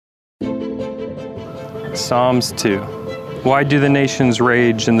Psalms 2. Why do the nations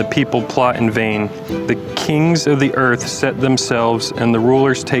rage and the people plot in vain? The kings of the earth set themselves, and the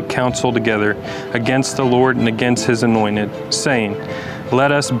rulers take counsel together against the Lord and against his anointed, saying,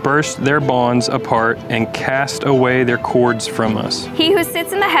 let us burst their bonds apart and cast away their cords from us. He who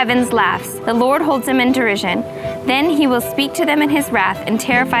sits in the heavens laughs. The Lord holds them in derision. Then he will speak to them in his wrath and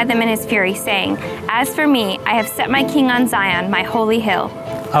terrify them in his fury, saying, as for me, I have set my king on Zion, my holy hill.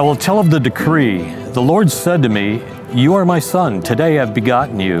 I will tell of the decree. The Lord said to me, you are my son. Today I have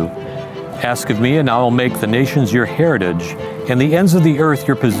begotten you. Ask of me, and I will make the nations your heritage, and the ends of the earth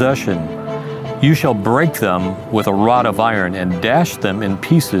your possession. You shall break them with a rod of iron and dash them in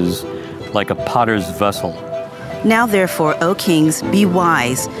pieces like a potter's vessel. Now therefore, O kings, be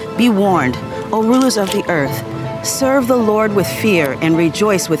wise, be warned, O rulers of the earth. Serve the Lord with fear and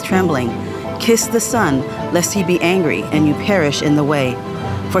rejoice with trembling. Kiss the Son, lest he be angry and you perish in the way.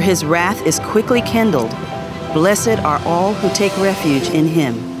 For his wrath is quickly kindled. Blessed are all who take refuge in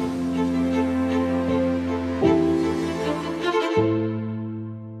him.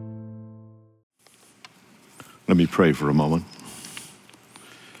 Let me pray for a moment.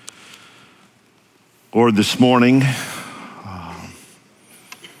 Lord, this morning,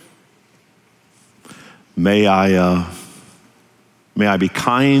 may I be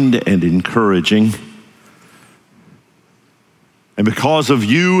kind and encouraging. And because of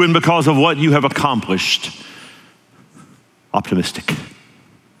you and because of what you have accomplished, optimistic.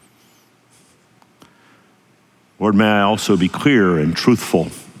 Lord, may I also be clear and truthful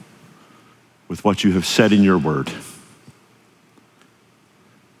with what you have said in your word.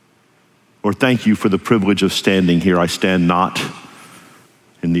 Lord, thank you for the privilege of standing here. I stand not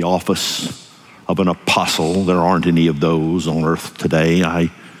in the office of an apostle. There aren't any of those on earth today.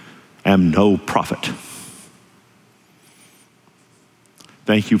 I am no prophet.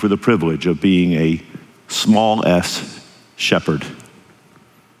 Thank you for the privilege of being a small s shepherd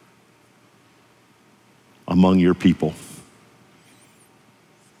among your people.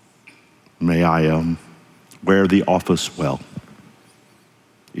 May I wear the office well.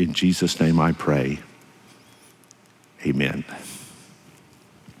 In Jesus' name I pray. Amen.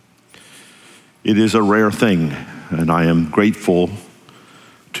 It is a rare thing, and I am grateful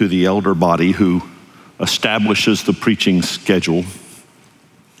to the elder body who establishes the preaching schedule,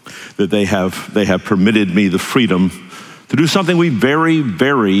 that they have permitted me the freedom to do something we very,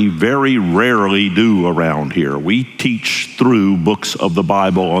 very, very rarely do around here. We teach through books of the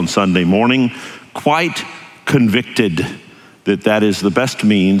Bible on Sunday morning, quite convicted that that is the best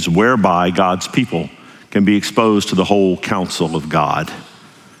means whereby God's people can be exposed to the whole counsel of God.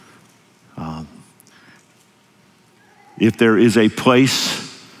 If there is a place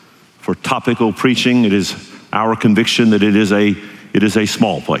for topical preaching, it is our conviction that it is a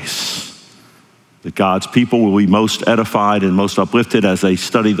small place. That God's people will be most edified and most uplifted as they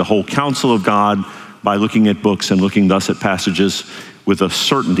study the whole counsel of God by looking at books and looking thus at passages with a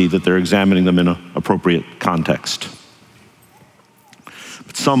certainty that they're examining them in an appropriate context.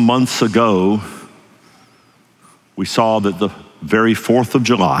 But some months ago, we saw that the very 4th of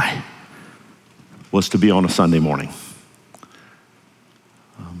July was to be on a Sunday morning.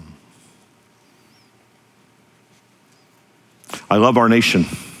 I love our nation.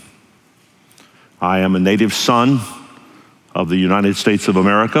 I am a native son of the United States of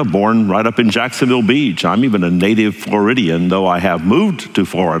America, born right up in Jacksonville Beach. I'm even a native Floridian, though I have moved to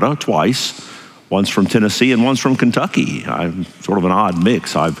Florida twice, once from Tennessee and once from Kentucky. I'm sort of an odd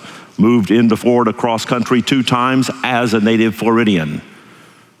mix. I've moved into Florida cross country 2 times as a native Floridian.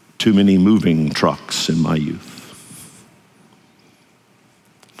 Too many moving trucks in my youth.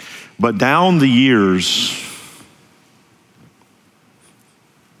 But down the years,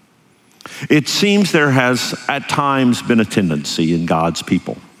 it seems there has at times been a tendency in God's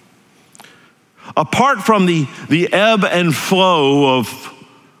people. Apart from the ebb and flow of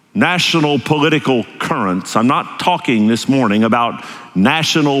national political currents, I'm not talking this morning about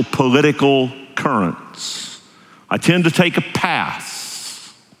national political currents. I tend to take a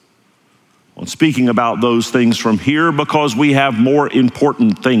pass on speaking about those things from here because we have more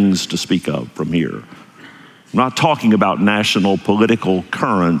important things to speak of from here. I'm not talking about national political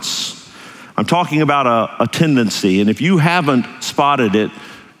currents. I'm talking about a tendency, and if you haven't spotted it,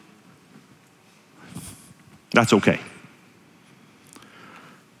 that's okay.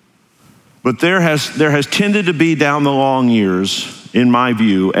 But there has tended to be down the long years, in my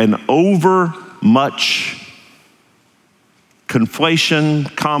view, an over much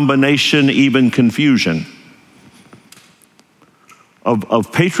conflation, combination, even confusion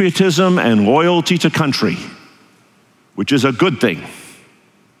of patriotism and loyalty to country, which is a good thing.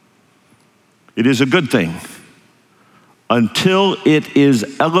 It is a good thing until it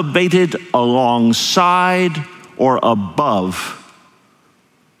is elevated alongside or above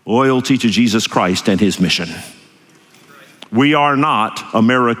loyalty to Jesus Christ and his mission. We are not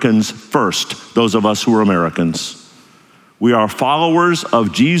Americans first, those of us who are Americans. We are followers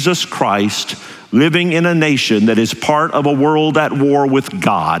of Jesus Christ living in a nation that is part of a world at war with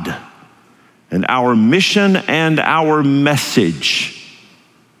God. And our mission and our message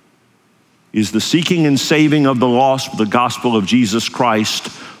is the seeking and saving of the lost with the gospel of Jesus Christ,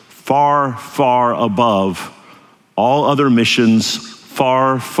 far, far above all other missions,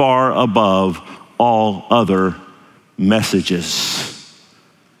 far, far above all other messages.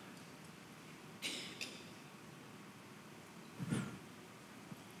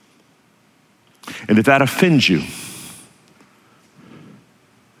 And if that offends you,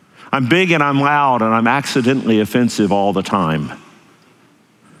 I'm big and I'm loud and I'm accidentally offensive all the time.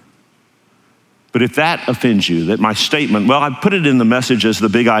 But if that offends you, that my statement, well, I put it in the message as the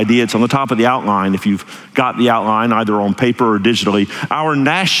big idea. It's on the top of the outline if you've got the outline either on paper or digitally. Our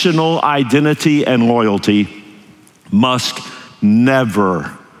national identity and loyalty must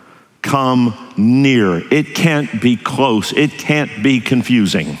never come near. It can't be close. It can't be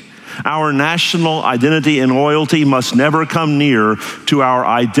confusing. Our national identity and loyalty must never come near to our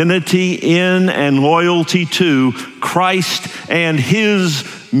identity in and loyalty to Christ and his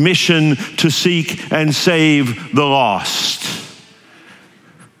mission to seek and save the lost.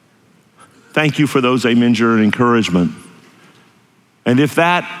 Thank you for those amens, your encouragement. And if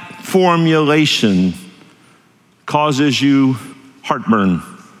that formulation causes you heartburn,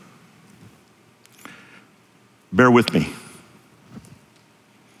 bear with me.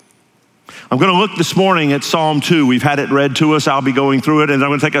 I'm going to look this morning at Psalm 2. We've had it read to us. I'll be going through it, and I'm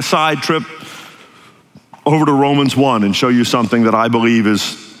going to take a side trip over to Romans 1 and show you something that I believe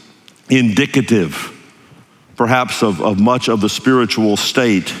is indicative, perhaps, of much of the spiritual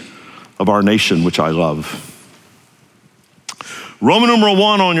state of our nation, which I love. Roman numeral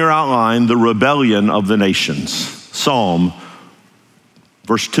 1 on your outline, the rebellion of the nations. Psalm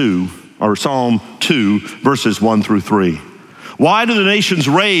 2, verses 1 through 3. Why do the nations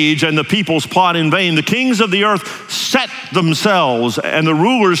rage and the peoples plot in vain? The kings of the earth set themselves, and the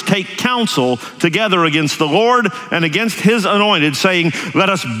rulers take counsel together against the Lord and against his anointed, saying, let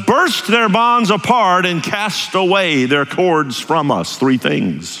us burst their bonds apart and cast away their cords from us. Three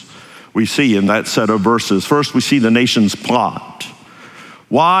things we see in that set of verses. First, we see the nations plot.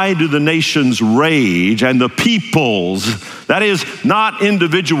 Why do the nations rage and the peoples, that is not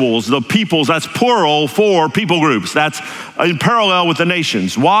individuals, the peoples, that's plural for people groups. That's in parallel with the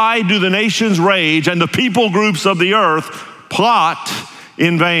nations. Why do the nations rage and the people groups of the earth plot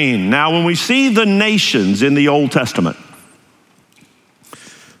in vain? Now, when we see the nations in the Old Testament,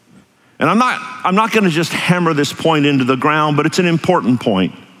 and I'm not going to just hammer this point into the ground, but it's an important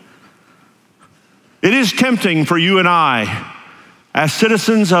point. It is tempting for you and I, as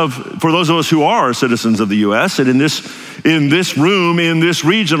citizens for those of us who are citizens of the U.S., and in this room, in this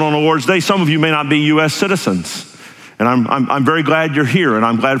region on Awards Day, some of you may not be U.S. citizens. And I'm very glad you're here, and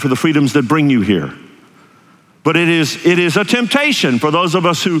I'm glad for the freedoms that bring you here. But it is a temptation for those of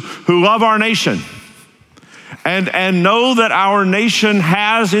us who love our nation and know that our nation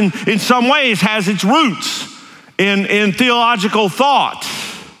has, in some ways, has its roots in theological thought.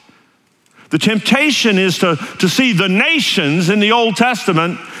 The temptation is to see the nations in the Old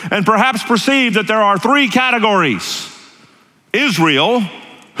Testament and perhaps perceive that there are three categories. Israel,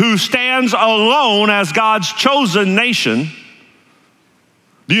 who stands alone as God's chosen nation,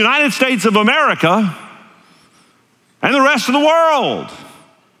 the United States of America, and the rest of the world.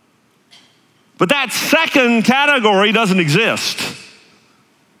 But that second category doesn't exist.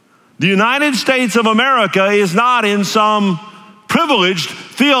 The United States of America is not in some privileged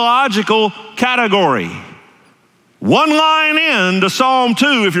theological category. One line in to Psalm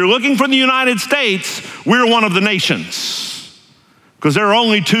 2, if you're looking for the United States, we're one of the nations. Because there are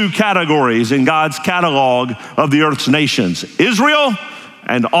only two categories in God's catalog of the earth's nations: Israel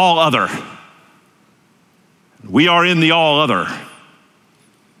and all other. We are in the all other.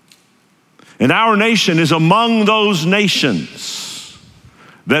 And our nation is among those nations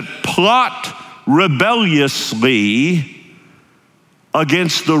that plot rebelliously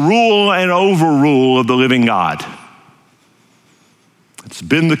against the rule and overrule of the living God. It's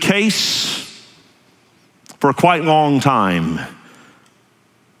been the case for a quite long time.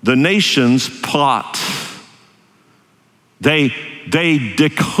 The nations plot. They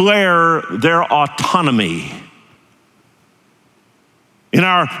declare their autonomy. In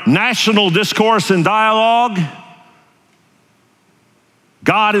our national discourse and dialogue,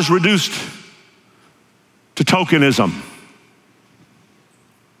 God is reduced to tokenism.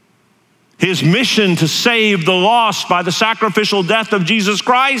 His mission to save the lost by the sacrificial death of Jesus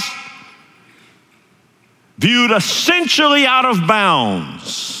Christ, viewed essentially out of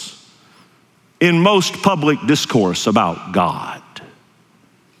bounds in most public discourse about God.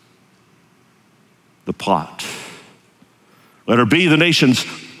 The plot. Let her be the nation's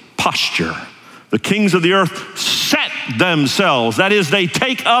posture. The kings of the earth set themselves. That is, they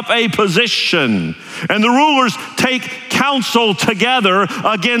take up a position. And the rulers take counsel together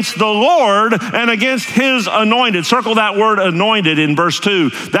against the Lord and against his anointed. Circle that word anointed in verse 2.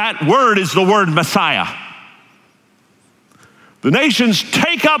 That word is the word Messiah. The nations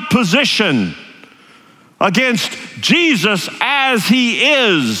take up position against Jesus as he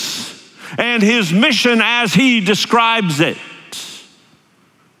is and his mission as he describes it.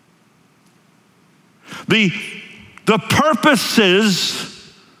 The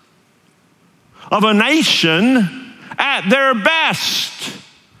purposes of a nation at their best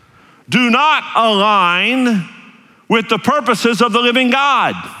do not align with the purposes of the living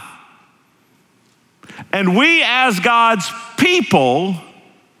God. And we as God's people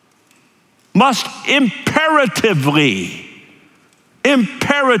must imperatively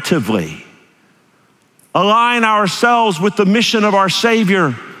align ourselves with the mission of our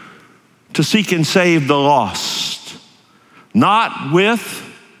Savior to seek and save the lost. Not with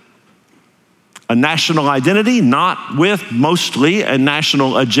a national identity, not with mostly a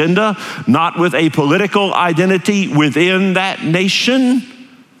national agenda, not with a political identity within that nation.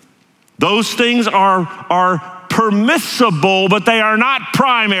 Those things are permissible, but they are not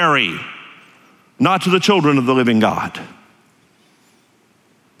primary, not to the children of the living God.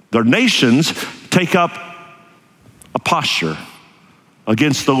 Their nations take up a posture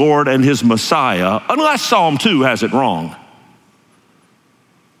against the Lord and his Messiah, unless Psalm 2 has it wrong.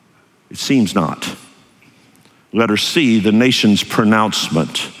 It seems not. Letter C, the nation's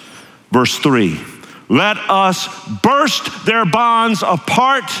pronouncement. Verse 3, let us burst their bonds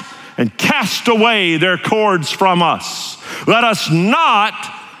apart and cast away their cords from us. Let us not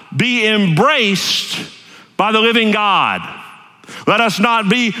be embraced by the living God. Let us not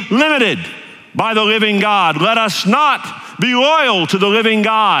be limited by the living God. Let us not be loyal to the living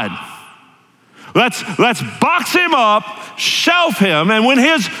God. Let's box him up, shelf him, and when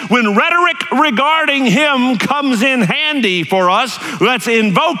rhetoric regarding him comes in handy for us, let's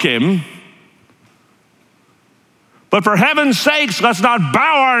invoke him. But for heaven's sakes, let's not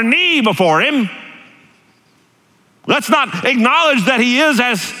bow our knee before him. Let's not acknowledge that he is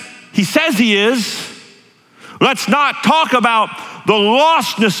as he says he is. Let's not talk about the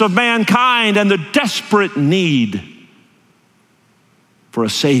lostness of mankind and the desperate need for a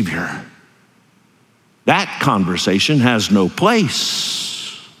Savior. That conversation has no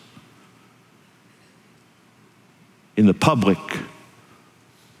place in the public,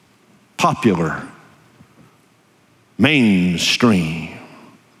 popular, mainstream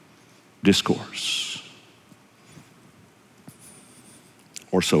discourse.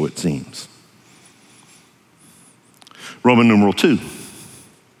 Or so it seems. Roman numeral 2.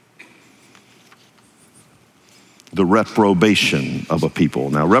 The reprobation of a people.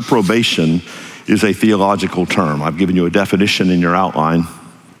 Now, reprobation is a theological term. I've given you a definition in your outline.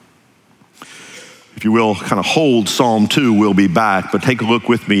 If you will, kind of hold Psalm 2, we'll be back, but take a look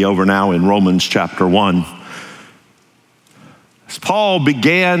with me over now in Romans chapter 1. As Paul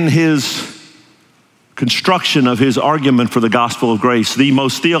began his construction of his argument for the gospel of grace, the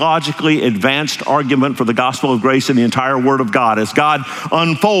most theologically advanced argument for the gospel of grace in the entire Word of God, as God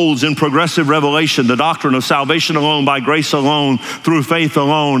unfolds in progressive revelation the doctrine of salvation alone, by grace alone, through faith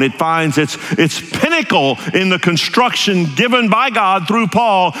alone, it finds its pinnacle in the construction given by God through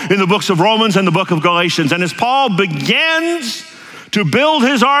Paul in the books of Romans and the book of Galatians. And as Paul begins to build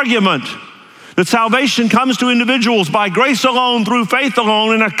his argument that salvation comes to individuals by grace alone, through faith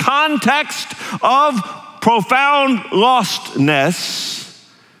alone, in a context of profound lostness,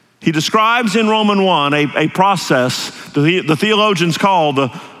 he describes in Romans 1 a process the theologians call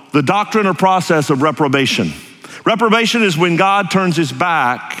the doctrine or process of reprobation. Reprobation is when God turns his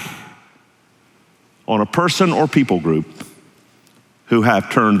back on a person or people group who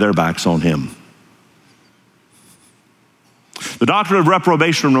have turned their backs on him. The doctrine of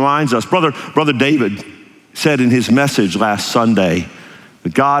reprobation reminds us, Brother David said in his message last Sunday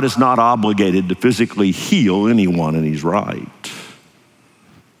that God is not obligated to physically heal anyone, and he's right.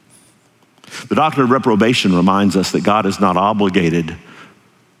 The doctrine of reprobation reminds us that God is not obligated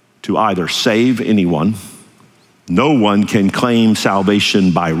to either save anyone. No one can claim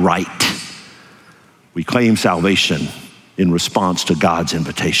salvation by right. We claim salvation in response to God's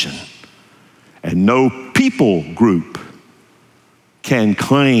invitation. And no people group can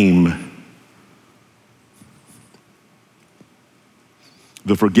claim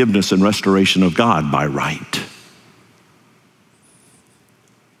the forgiveness and restoration of God by right.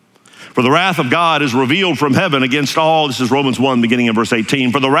 For the wrath of God is revealed from heaven against all, this is Romans 1, beginning in verse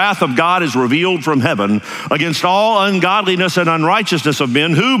 18. For the wrath of God is revealed from heaven against all ungodliness and unrighteousness of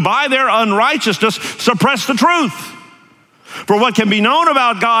men who by their unrighteousness suppress the truth. For what can be known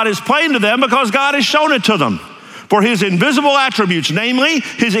about God is plain to them because God has shown it to them. For his invisible attributes, namely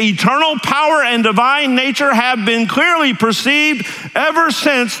his eternal power and divine nature, have been clearly perceived ever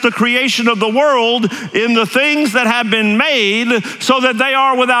since the creation of the world in the things that have been made, so that they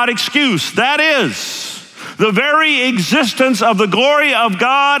are without excuse. That is, the very existence of the glory of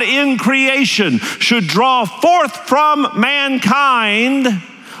God in creation should draw forth from mankind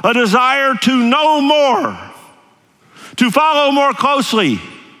a desire to know more, to follow more closely,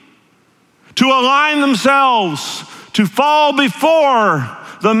 to align themselves, to fall before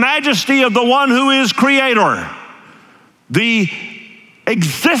the majesty of the one who is creator. The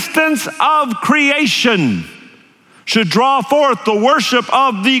existence of creation should draw forth the worship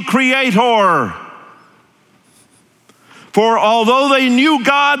of the creator. For although they knew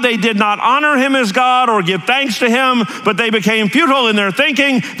God, they did not honor him as God or give thanks to him, but they became futile in their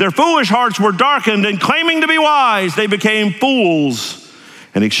thinking. Their foolish hearts were darkened, and claiming to be wise, they became fools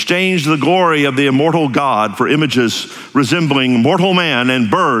and exchanged the glory of the immortal God for images resembling mortal man and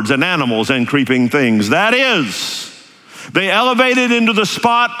birds and animals and creeping things. That is, they elevated into the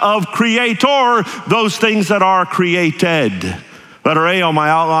spot of creator those things that are created. Letter A on my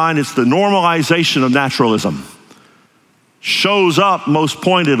outline, it's the normalization of naturalism. Shows up most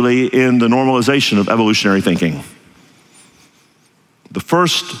pointedly in the normalization of evolutionary thinking. The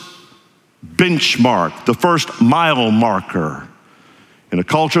first benchmark, the first mile marker in a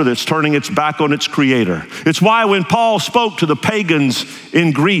culture that's turning its back on its creator. It's why when Paul spoke to the pagans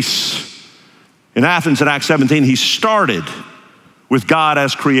in Greece, in Athens in Acts 17, he started with God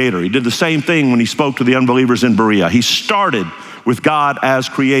as creator. He did the same thing when he spoke to the unbelievers in Berea. He started with God as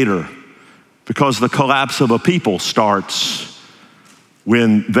creator, because the collapse of a people starts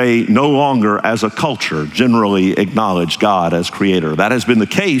when they no longer, as a culture, generally acknowledge God as creator. That has been the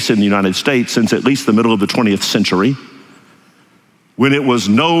case in the United States since at least the middle of the 20th century, when it was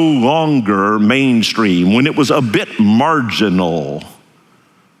no longer mainstream, when it was a bit marginal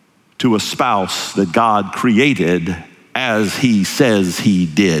to espouse that God created as he says he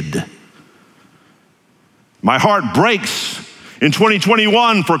did. My heart breaks in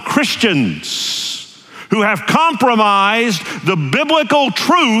 2021 for Christians who have compromised the biblical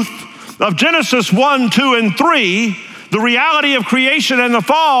truth of Genesis 1, 2, and 3, the reality of creation and the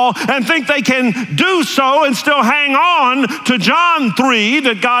fall, and think they can do so and still hang on to John 3,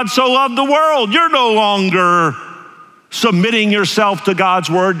 that God so loved the world. You're no longer submitting yourself to God's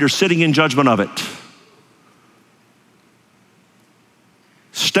word, you're sitting in judgment of it.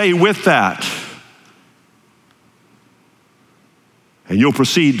 Stay with that. And you'll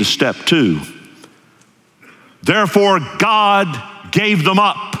proceed to step 2. Therefore, God gave them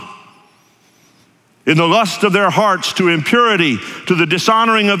up in the lust of their hearts to impurity, to the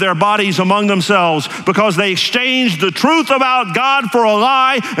dishonoring of their bodies among themselves, because they exchanged the truth about God for a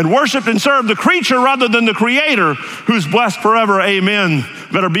lie and worshiped and served the creature rather than the creator, who's blessed forever. Amen.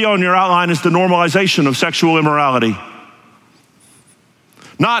 Better be on your outline is the normalization of sexual immorality.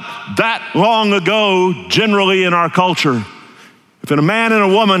 Not that long ago, generally in our culture, if a man and a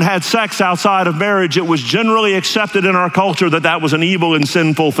woman had sex outside of marriage, it was generally accepted in our culture that that was an evil and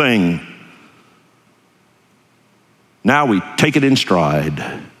sinful thing. Now we take it in stride.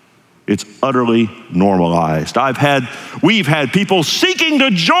 It's utterly normalized. We've had people seeking to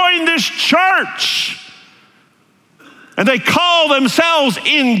join this church, and they call themselves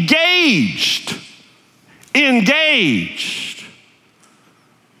engaged. Engaged.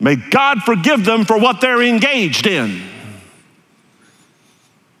 May God forgive them for what they're engaged in.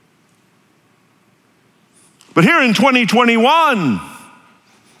 But here in 2021,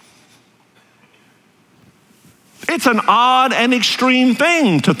 it's an odd and extreme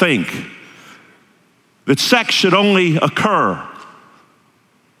thing to think that sex should only occur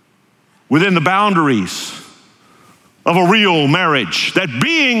within the boundaries of a real marriage, that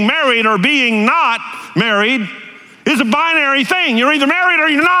being married or being not married is a binary thing. You're either married or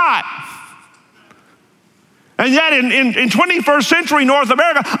you're not. And yet in 21st century North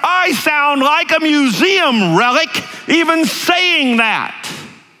America, I sound like a museum relic even saying that.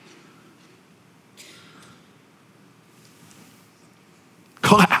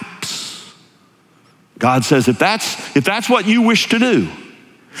 Collapse. God says, if that's what you wish to do,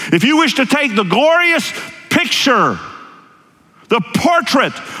 If you wish to take the glorious picture, the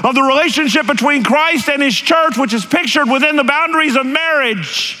portrait of the relationship between Christ and his church, which is pictured within the boundaries of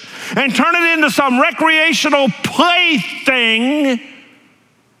marriage, and turn it into some recreational plaything,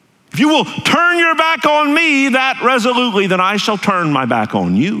 if you will turn your back on me that resolutely, then I shall turn my back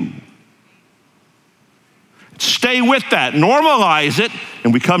on you. Stay with that, normalize it,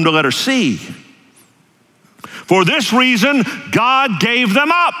 and we come to letter C. For this reason, God gave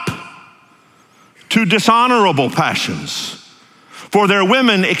them up to dishonorable passions. For their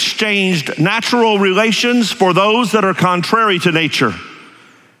women exchanged natural relations for those that are contrary to nature.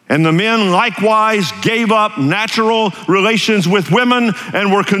 And the men likewise gave up natural relations with women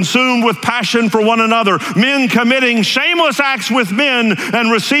and were consumed with passion for one another, men committing shameless acts with men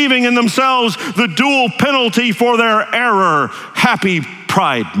and receiving in themselves the dual penalty for their error. Happy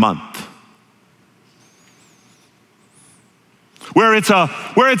Pride Month. Where it's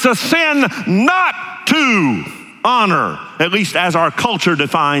a sin not to honor, at least as our culture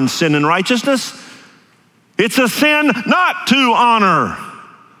defines sin and righteousness. It's a sin not to honor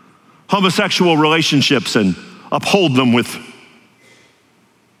homosexual relationships and uphold them with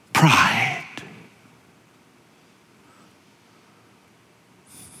pride.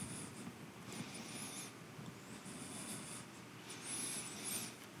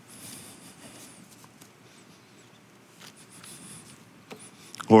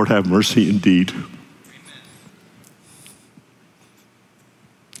 Lord, have mercy indeed.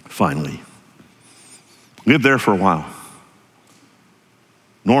 Finally, live there for a while.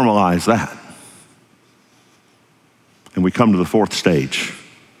 Normalize that. And we come to the fourth stage,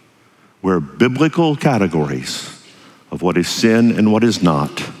 where biblical categories of what is sin and what is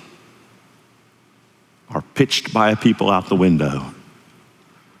not are pitched by a people out the window,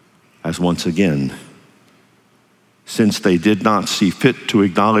 as once again, since they did not see fit to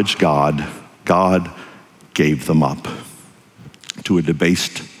acknowledge God, God gave them up to a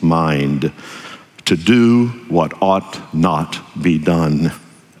debased mind to do what ought not be done.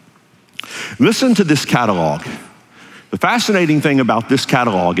 Listen to this catalog. The fascinating thing about this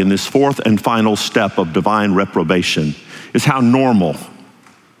catalog in this fourth and final step of divine reprobation is how normal,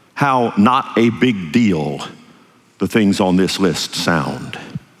 how not a big deal the things on this list sound.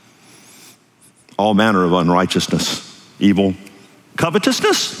 All manner of unrighteousness, evil,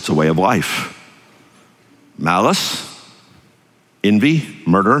 covetousness, it's a way of life. Malice, envy,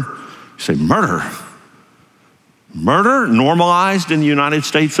 murder. You say, murder? Murder normalized in the United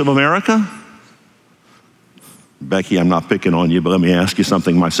States of America? Becky, I'm not picking on you, but let me ask you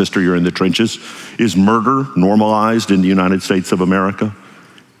something. My sister, you're in the trenches. Is murder normalized in the United States of America?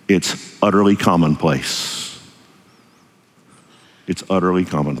 It's utterly commonplace. It's utterly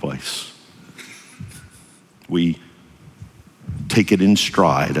commonplace. We take it in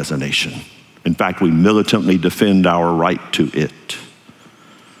stride as a nation. In fact, we militantly defend our right to it.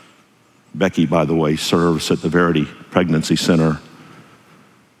 Becky, by the way, serves at the Verity Pregnancy Center,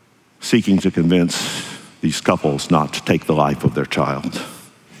 seeking to convince these couples not to take the life of their child.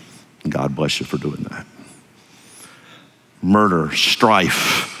 God bless you for doing that. Murder,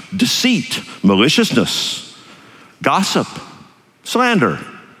 strife, deceit, maliciousness, gossip, slander,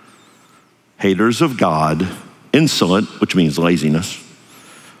 haters of God, insolent, which means laziness,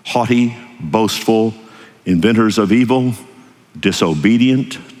 haughty, boastful, inventors of evil,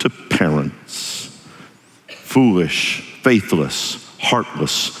 disobedient to parents, foolish, faithless,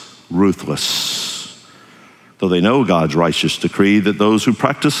 heartless, ruthless. Though they know God's righteous decree that those who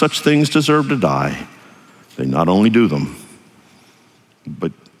practice such things deserve to die, they not only do them,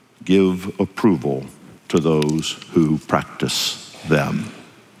 but give approval to those who practice them.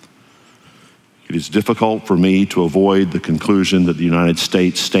 It is difficult for me to avoid the conclusion that the United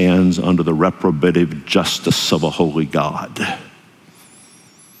States stands under the reprobative justice of a holy God.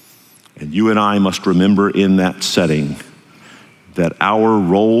 And you and I must remember in that setting that our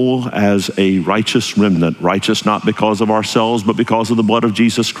role as a righteous remnant, righteous not because of ourselves, but because of the blood of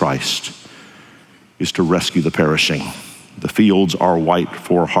Jesus Christ, is to rescue the perishing. The fields are white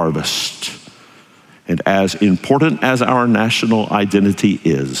for harvest. And as important as our national identity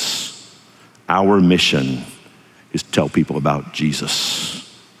is, our mission is to tell people about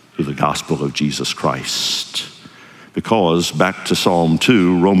Jesus through the gospel of Jesus Christ. Because, back to Psalm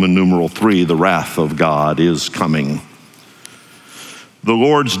 2, Roman numeral 3, the wrath of God is coming. The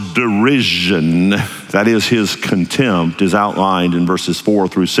Lord's derision, that is his contempt, is outlined in verses 4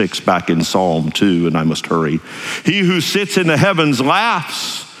 through 6 back in Psalm 2, and I must hurry. He who sits in the heavens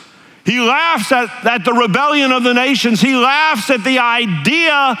laughs. He laughs at the rebellion of the nations. He laughs at the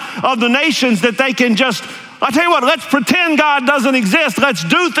idea of the nations that they can just I tell you what, let's pretend God doesn't exist. Let's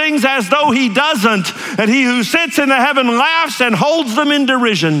do things as though he doesn't. And he who sits in the heaven laughs and holds them in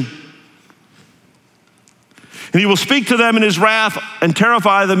derision. And he will speak to them in his wrath and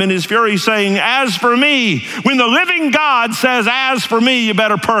terrify them in his fury, saying, as for me, when the living God says, as for me, you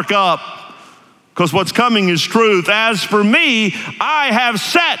better perk up, because what's coming is truth. As for me, I have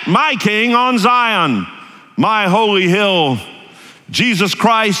set my king on Zion, my holy hill. Jesus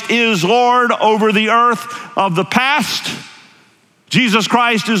Christ is Lord over the earth of the past. Jesus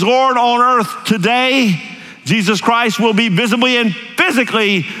Christ is Lord on earth today. Jesus Christ will be visibly and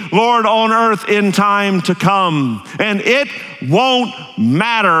physically Lord on earth in time to come. And it won't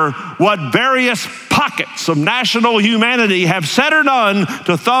matter what various pockets of national humanity have said or done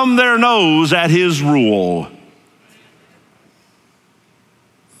to thumb their nose at his rule.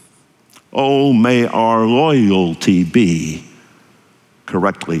 Oh, may our loyalty be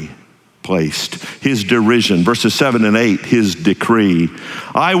correctly placed. His derision, verses 7 and 8, his decree.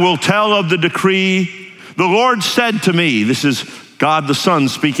 I will tell of the decree. The Lord said to me, this is God the Son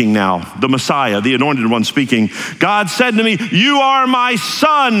speaking now, the Messiah, the anointed one speaking. God said to me, you are my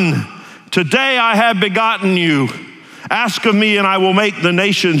son. Today I have begotten you. Ask of me and I will make the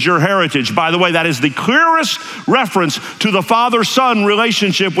nations your heritage. By the way, that is the clearest reference to the Father-Son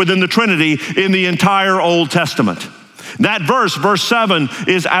relationship within the Trinity in the entire Old Testament. That verse 7,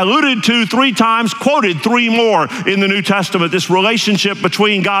 is alluded to 3 times, quoted 3 more in the New Testament. This relationship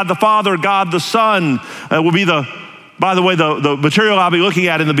between God the Father, God the Son will be by the way, the material I'll be looking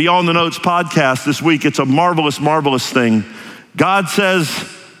at in the Beyond the Notes podcast this week. It's a marvelous, marvelous thing. God says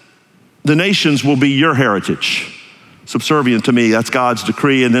the nations will be your heritage. Subservient to me, that's God's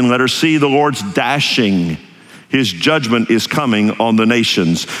decree. And then let her see the Lord's dashing. His judgment is coming on the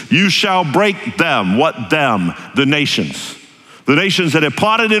nations. You shall break them. What them? The nations. The nations that have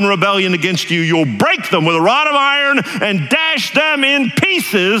plotted in rebellion against you, you'll break them with a rod of iron and dash them in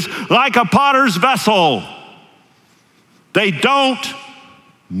pieces like a potter's vessel. They don't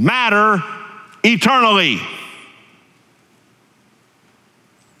matter eternally.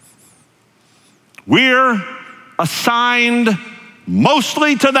 We're assigned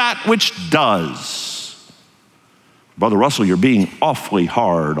mostly to that which does. Brother Russell, you're being awfully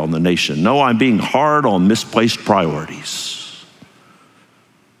hard on the nation. No, I'm being hard on misplaced priorities.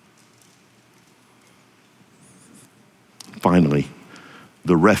 Finally,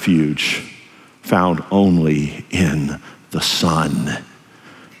 the refuge found only in the Son.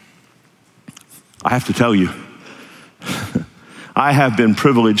 I have to tell you, I have been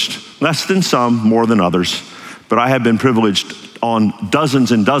privileged, less than some, more than others, but I have been privileged on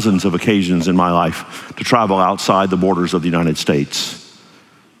dozens and dozens of occasions in my life to travel outside the borders of the United States.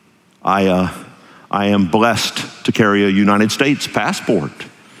 I am blessed to carry a United States passport,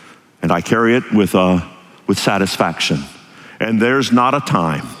 and I carry it with satisfaction. And there's not a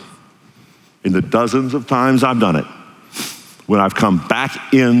time in the dozens of times I've done it when I've come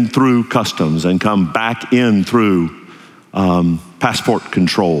back in through customs and come back in through passport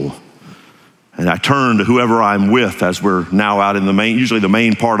control. And I turn to whoever I'm with as we're now out in usually the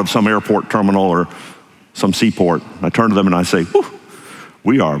main part of some airport terminal or some seaport. I turn to them and I say,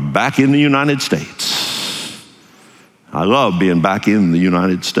 we are back in the United States. I love being back in the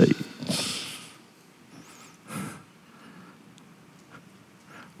United States.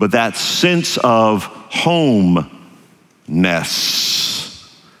 But that sense of homeness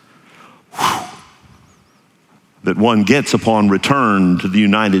that one gets upon return to the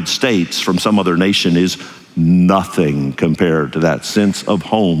United States from some other nation is nothing compared to that sense of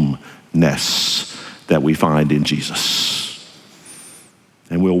homeness that we find in Jesus.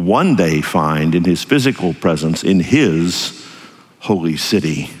 And we'll one day find in his physical presence in his holy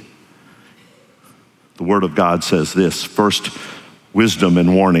city. The Word of God says this, first, wisdom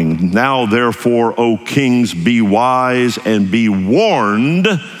and warning. Now, therefore, O kings, be wise and be warned,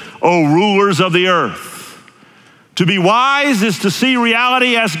 O rulers of the earth. To be wise is to see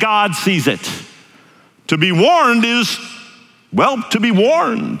reality as God sees it. To be warned is, to be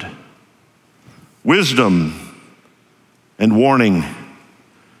warned. Wisdom and warning.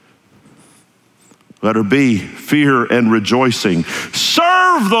 Let her be fear and rejoicing.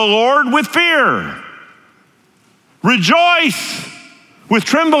 Serve the Lord with fear. Rejoice with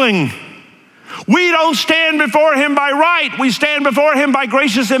trembling. We don't stand before him by right. We stand before him by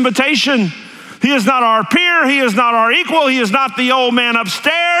gracious invitation. He is not our peer. He is not our equal. He is not the old man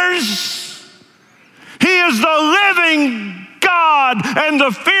upstairs. He is the living God, and the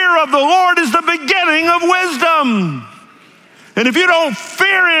fear of the Lord is the beginning of wisdom. And if you don't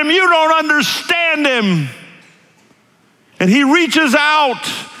fear him, you don't understand him. And he reaches out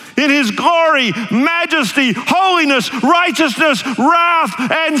in his glory, majesty, holiness, righteousness, wrath,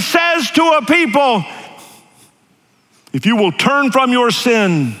 and says to a people, if you will turn from your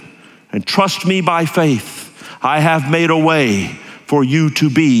sin and trust me by faith, I have made a way for you to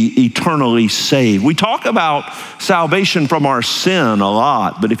be eternally saved. We talk about salvation from our sin a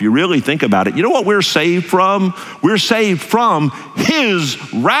lot, but if you really think about it, you know what we're saved from? We're saved from his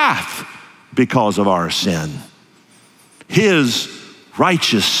wrath because of our sin. His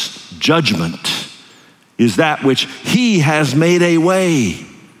righteous judgment is that which he has made a way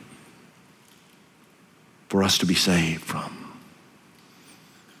for us to be saved from.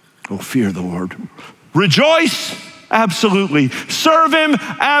 Oh, fear the Lord. Rejoice, absolutely. Serve him,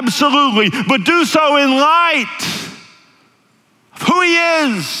 absolutely. But do so in light of who he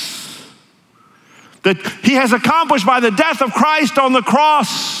is, that he has accomplished by the death of Christ on the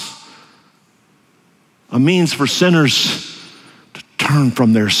cross, a means for sinners to turn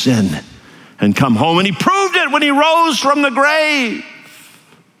from their sin and come home. And he proved it when he rose from the grave.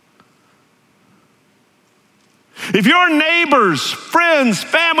 If your neighbors, friends,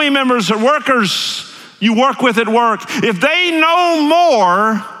 family members, or workers you work with at work, if they know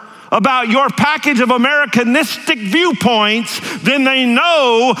more about your package of Americanistic viewpoints than they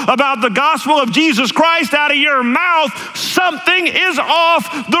know about the gospel of Jesus Christ out of your mouth, something is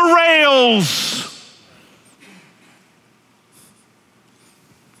off the rails.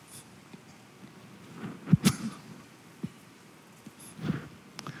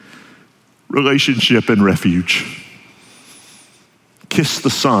 Relationship and refuge. Kiss the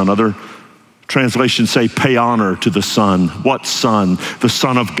Son. Other translations say pay honor to the Son. What Son? The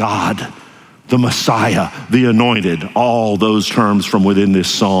Son of God, the Messiah, the Anointed. All those terms from within this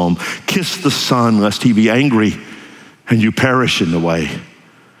psalm. Kiss the Son, lest he be angry and you perish in the way,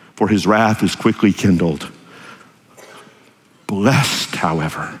 for his wrath is quickly kindled. Blessed,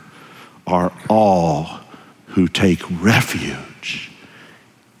 however, are all who take refuge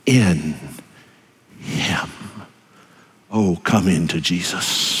in him. Oh, come into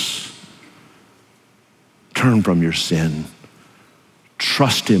Jesus. Turn from your sin.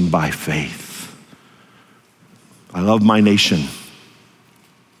 Trust him by faith. I love my nation,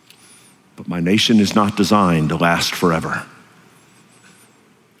 but my nation is not designed to last forever.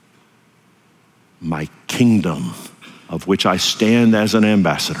 My kingdom, of which I stand as an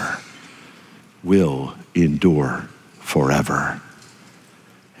ambassador, will endure forever.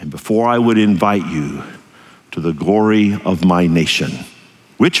 And before I would invite you to the glory of my nation,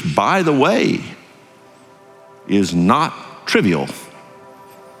 which, by the way, is not trivial,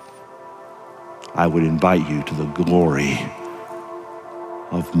 I would invite you to the glory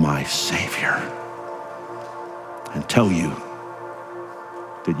of my Savior and tell you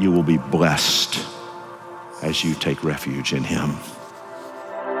that you will be blessed as you take refuge in him.